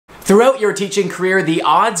Throughout your teaching career, the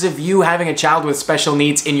odds of you having a child with special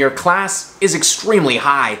needs in your class is extremely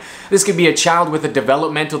high. This could be a child with a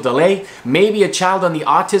developmental delay, maybe a child on the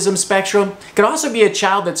autism spectrum. It could also be a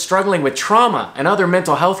child that's struggling with trauma and other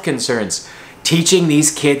mental health concerns. Teaching these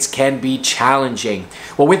kids can be challenging.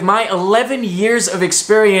 Well, with my 11 years of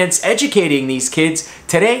experience educating these kids,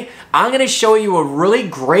 today I'm going to show you a really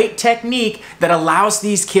great technique that allows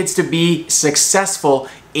these kids to be successful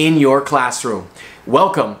in your classroom.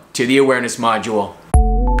 Welcome to the awareness module.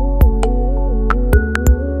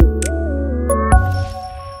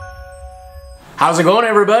 How's it going,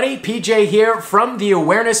 everybody? PJ here from the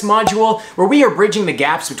awareness module, where we are bridging the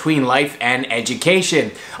gaps between life and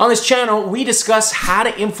education. On this channel, we discuss how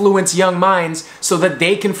to influence young minds so that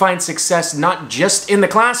they can find success not just in the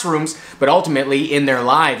classrooms, but ultimately in their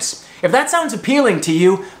lives. If that sounds appealing to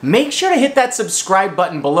you, make sure to hit that subscribe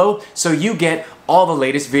button below so you get all the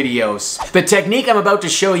latest videos. The technique I'm about to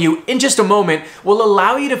show you in just a moment will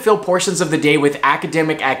allow you to fill portions of the day with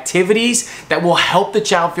academic activities that will help the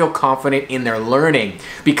child feel confident in their learning.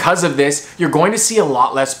 Because of this, you're going to see a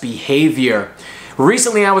lot less behavior.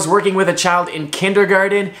 Recently, I was working with a child in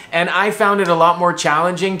kindergarten, and I found it a lot more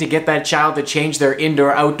challenging to get that child to change their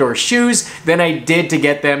indoor-outdoor shoes than I did to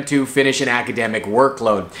get them to finish an academic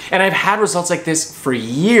workload. And I've had results like this for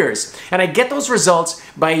years. And I get those results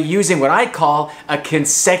by using what I call a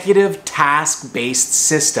consecutive task-based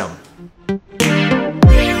system.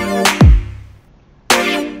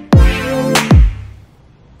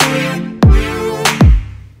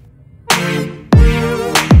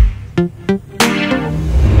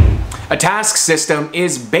 A task system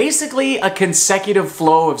is basically a consecutive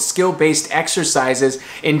flow of skill-based exercises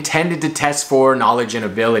intended to test for knowledge and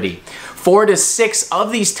ability. 4 to 6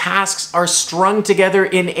 of these tasks are strung together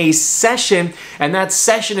in a session, and that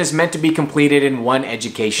session is meant to be completed in one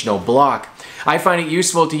educational block. I find it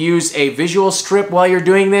useful to use a visual strip while you're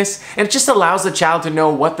doing this, and it just allows the child to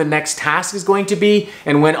know what the next task is going to be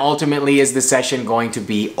and when ultimately is the session going to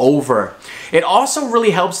be over. It also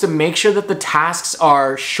really helps to make sure that the tasks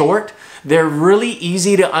are short, they're really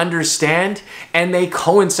easy to understand, and they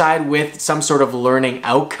coincide with some sort of learning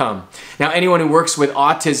outcome. Now, anyone who works with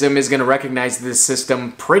autism is going to recognize this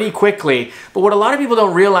system pretty quickly, but what a lot of people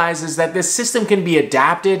don't realize is that this system can be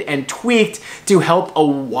adapted and tweaked to help a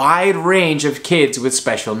wide range of kids with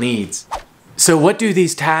special needs. So what do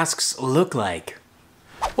these tasks look like?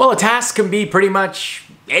 Well, a task can be pretty much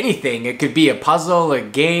anything. It could be a puzzle, a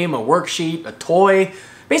game, a worksheet, a toy,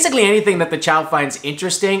 basically anything that the child finds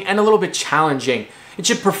interesting and a little bit challenging. It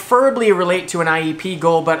should preferably relate to an IEP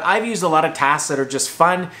goal, but I've used a lot of tasks that are just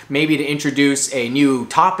fun, maybe to introduce a new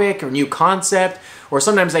topic or new concept, or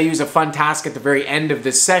sometimes I use a fun task at the very end of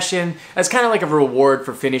this session as kind of like a reward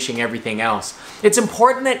for finishing everything else. It's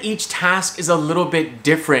important that each task is a little bit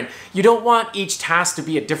different. You don't want each task to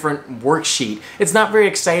be a different worksheet. It's not very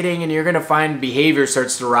exciting, and you're going to find behavior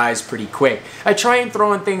starts to rise pretty quick. I try and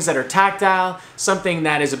throw in things that are tactile, something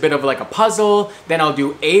that is a bit of like a puzzle, then I'll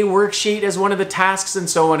do a worksheet as one of the tasks, and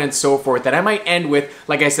so on and so forth. That I might end with,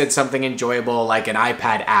 like I said, something enjoyable like an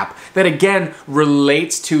iPad app that again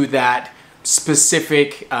relates to that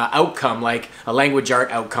specific outcome, like a language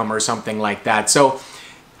art outcome or something like that. So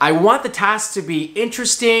I want the tasks to be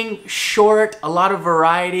interesting, short, a lot of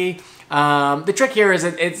variety. The trick here is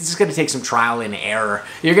that it's just going to take some trial and error.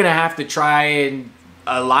 You're going to have to try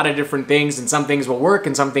a lot of different things, and some things will work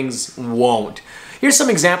and some things won't. Here's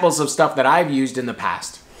some examples of stuff that I've used in the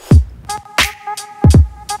past.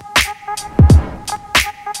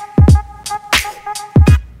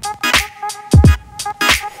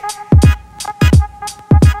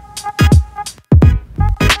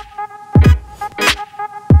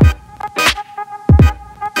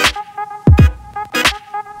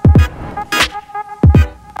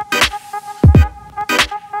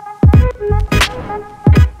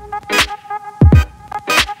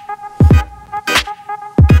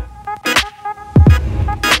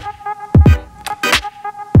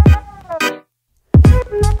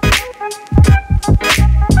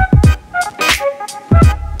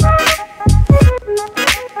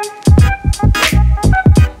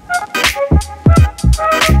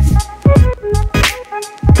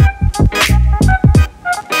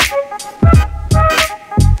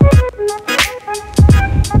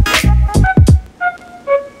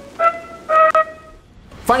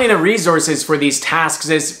 Finding the resources for these tasks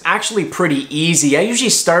is actually pretty easy. I usually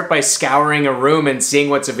start by scouring a room and seeing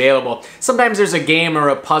what's available. Sometimes there's a game or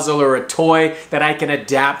a puzzle or a toy that I can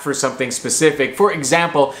adapt for something specific. For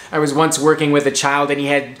example, I was once working with a child and he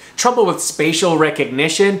had trouble with spatial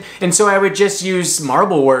recognition, and so I would just use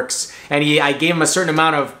MarbleWorks. And I gave him a certain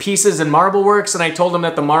amount of pieces in MarbleWorks, and I told him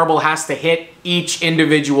that the marble has to hit each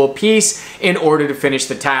individual piece in order to finish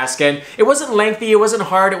the task. And it wasn't lengthy, it wasn't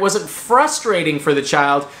hard, it wasn't frustrating for the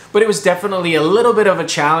child, but it was definitely a little bit of a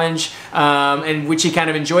challenge, and which he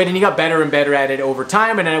kind of enjoyed, and he got better and better at it over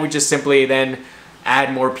time, and I would just simply then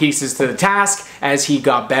add more pieces to the task as he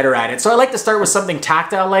got better at it. So I like to start with something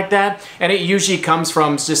tactile like that, and it usually comes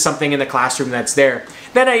from just something in the classroom that's there.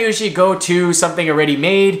 Then I usually go to something already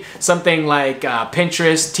made, something like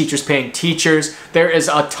Pinterest, Teachers Paying Teachers. There is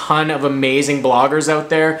a ton of amazing bloggers out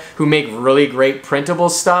there who make really great printable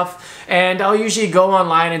stuff, and I'll usually go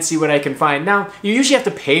online and see what I can find. Now, you usually have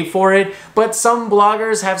to pay for it, but some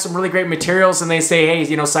bloggers have some really great materials and they say, hey,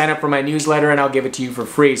 you know, sign up for my newsletter and I'll give it to you for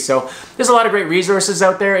free. So there's a lot of great resources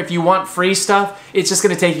out there. If you want free stuff, it's just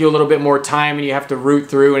gonna take you a little bit more time and you have to root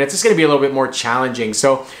through, and it's just gonna be a little bit more challenging.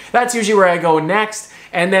 So that's usually where I go next.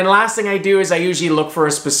 And then last thing I do is I usually look for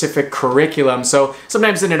a specific curriculum. So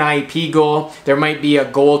sometimes in an IEP goal, there might be a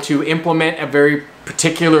goal to implement a very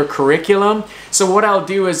particular curriculum. So what I'll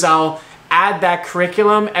do is I'll add that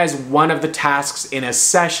curriculum as one of the tasks in a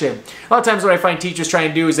session. A lot of times what I find teachers try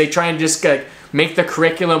and do is they try and just make the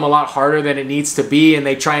curriculum a lot harder than it needs to be, and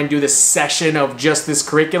they try and do the session of just this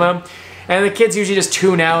curriculum. And the kids usually just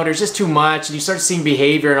tune out, or it's just too much, and you start seeing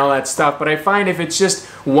behavior and all that stuff. But I find if it's just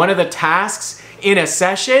one of the tasks in a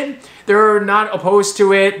session, they're not opposed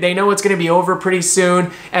to it. They know it's going to be over pretty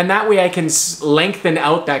soon, and that way I can lengthen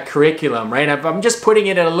out that curriculum, right? If I'm just putting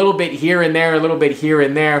it a little bit here and there, a little bit here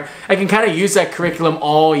and there, I can kind of use that curriculum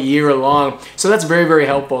all year long. So that's very, very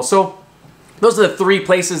helpful. So those are the three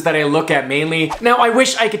places that I look at mainly. Now, I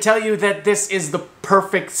wish I could tell you that this is the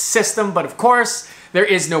perfect system, but of course, there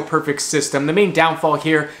is no perfect system. The main downfall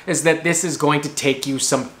here is that this is going to take you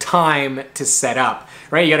some time to set up,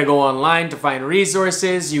 right? You gotta go online to find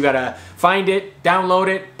resources, you gotta find it, download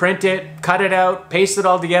it, print it, cut it out, paste it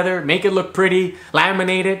all together, make it look pretty,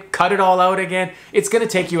 laminate it, cut it all out again. It's gonna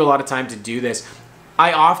take you a lot of time to do this.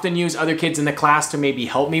 I often use other kids in the class to maybe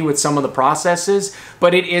help me with some of the processes,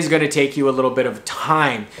 but it is gonna take you a little bit of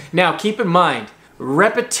time. Now, keep in mind,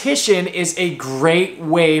 repetition is a great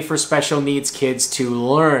way for special needs kids to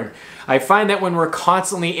learn. I find that when we're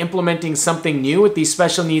constantly implementing something new with these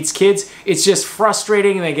special needs kids, it's just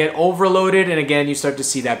frustrating and they get overloaded, and again, you start to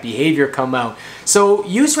see that behavior come out. So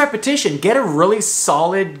use repetition. Get a really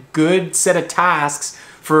solid, good set of tasks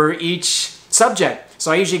for each subject.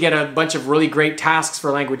 So I usually get a bunch of really great tasks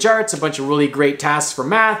for language arts, a bunch of really great tasks for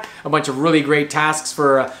math, a bunch of really great tasks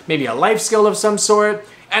for maybe a life skill of some sort,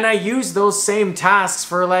 and I use those same tasks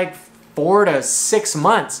for like 4 to 6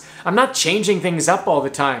 months. I'm not changing things up all the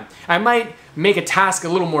time. I might make a task a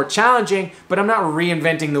little more challenging, but I'm not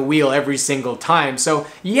reinventing the wheel every single time. So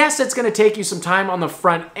yes, it's gonna take you some time on the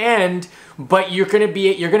front end, but you're gonna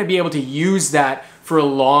be able to use that for a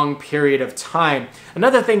long period of time.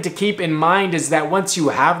 Another thing to keep in mind is that once you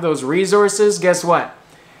have those resources, guess what?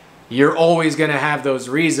 You're always gonna have those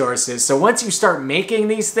resources. So once you start making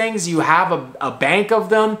these things, you have a bank of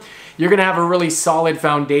them, you're gonna have a really solid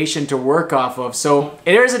foundation to work off of. So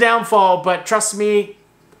it is a downfall, but trust me,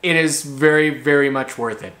 it is very, very much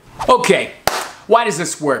worth it. Okay, why does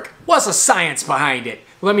this work? What's the science behind it?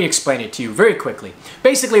 Let me explain it to you very quickly.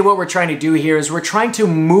 Basically, what we're trying to do here is we're trying to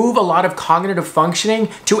move a lot of cognitive functioning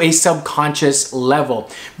to a subconscious level.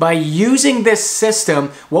 By using this system,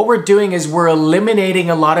 what we're doing is we're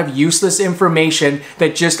eliminating a lot of useless information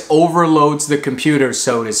that just overloads the computer,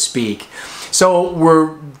 so to speak. So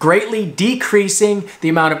we're greatly decreasing the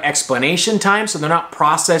amount of explanation time, so they're not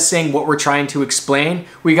processing what we're trying to explain.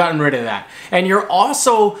 We've gotten rid of that. And you're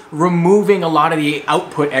also removing a lot of the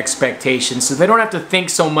output expectations, so they don't have to think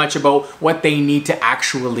so much about what they need to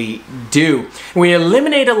actually do. When we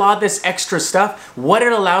eliminate a lot of this extra stuff, what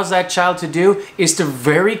it allows that child to do is to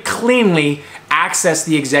very cleanly access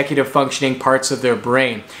the executive functioning parts of their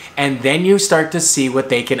brain. And then you start to see what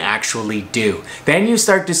they can actually do. Then you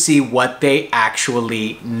start to see what they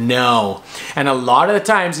actually know. And a lot of the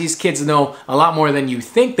times these kids know a lot more than you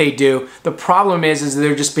think they do. The problem is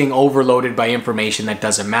they're just being overloaded by information that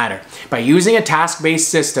doesn't matter. By using a task-based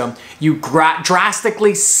system, you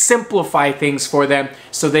drastically simplify things for them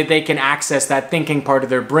so that they can access that thinking part of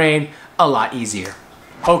their brain a lot easier.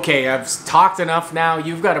 Okay, I've talked enough now.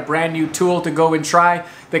 You've got a brand new tool to go and try,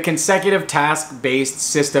 the consecutive task-based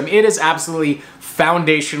system. It is absolutely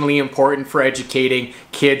foundationally important for educating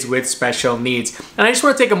kids with special needs. And I just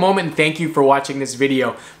want to take a moment and thank you for watching this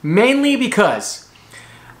video, mainly because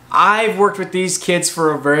I've worked with these kids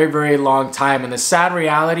for a very, very long time, and the sad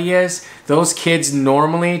reality is those kids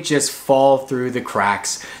normally just fall through the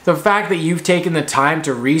cracks. The fact that you've taken the time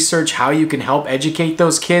to research how you can help educate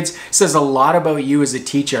those kids says a lot about you as a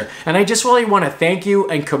teacher. And I just really want to thank you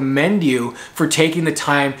and commend you for taking the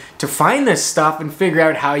time to find this stuff and figure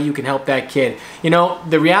out how you can help that kid. You know,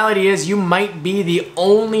 the reality is you might be the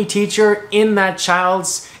only teacher in that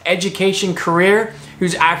child's education career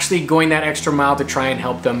who's actually going that extra mile to try and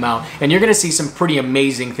help them out. And you're gonna see some pretty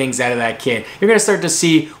amazing things out of that kid. You're gonna start to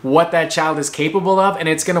see what that child is capable of, and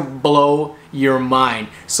it's gonna blow your mind.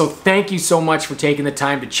 So thank you so much for taking the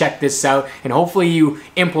time to check this out, and hopefully you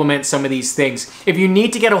implement some of these things. If you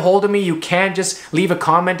need to get a hold of me, you can just leave a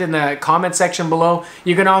comment in the comment section below.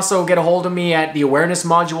 You can also get a hold of me at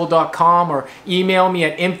theawarenessmodule.com or email me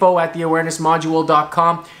at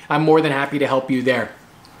info@theawarenessmodule.com. I'm more than happy to help you there.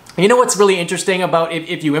 You know what's really interesting about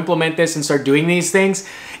if you implement this and start doing these things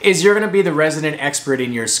is you're going to be the resident expert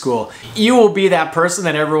in your school. You will be that person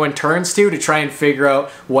that everyone turns to try and figure out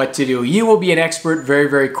what to do. You will be an expert very,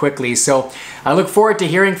 very quickly. So I look forward to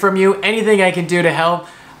hearing from you. Anything I can do to help,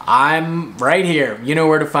 I'm right here. You know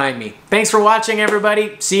where to find me. Thanks for watching,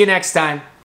 everybody. See you next time.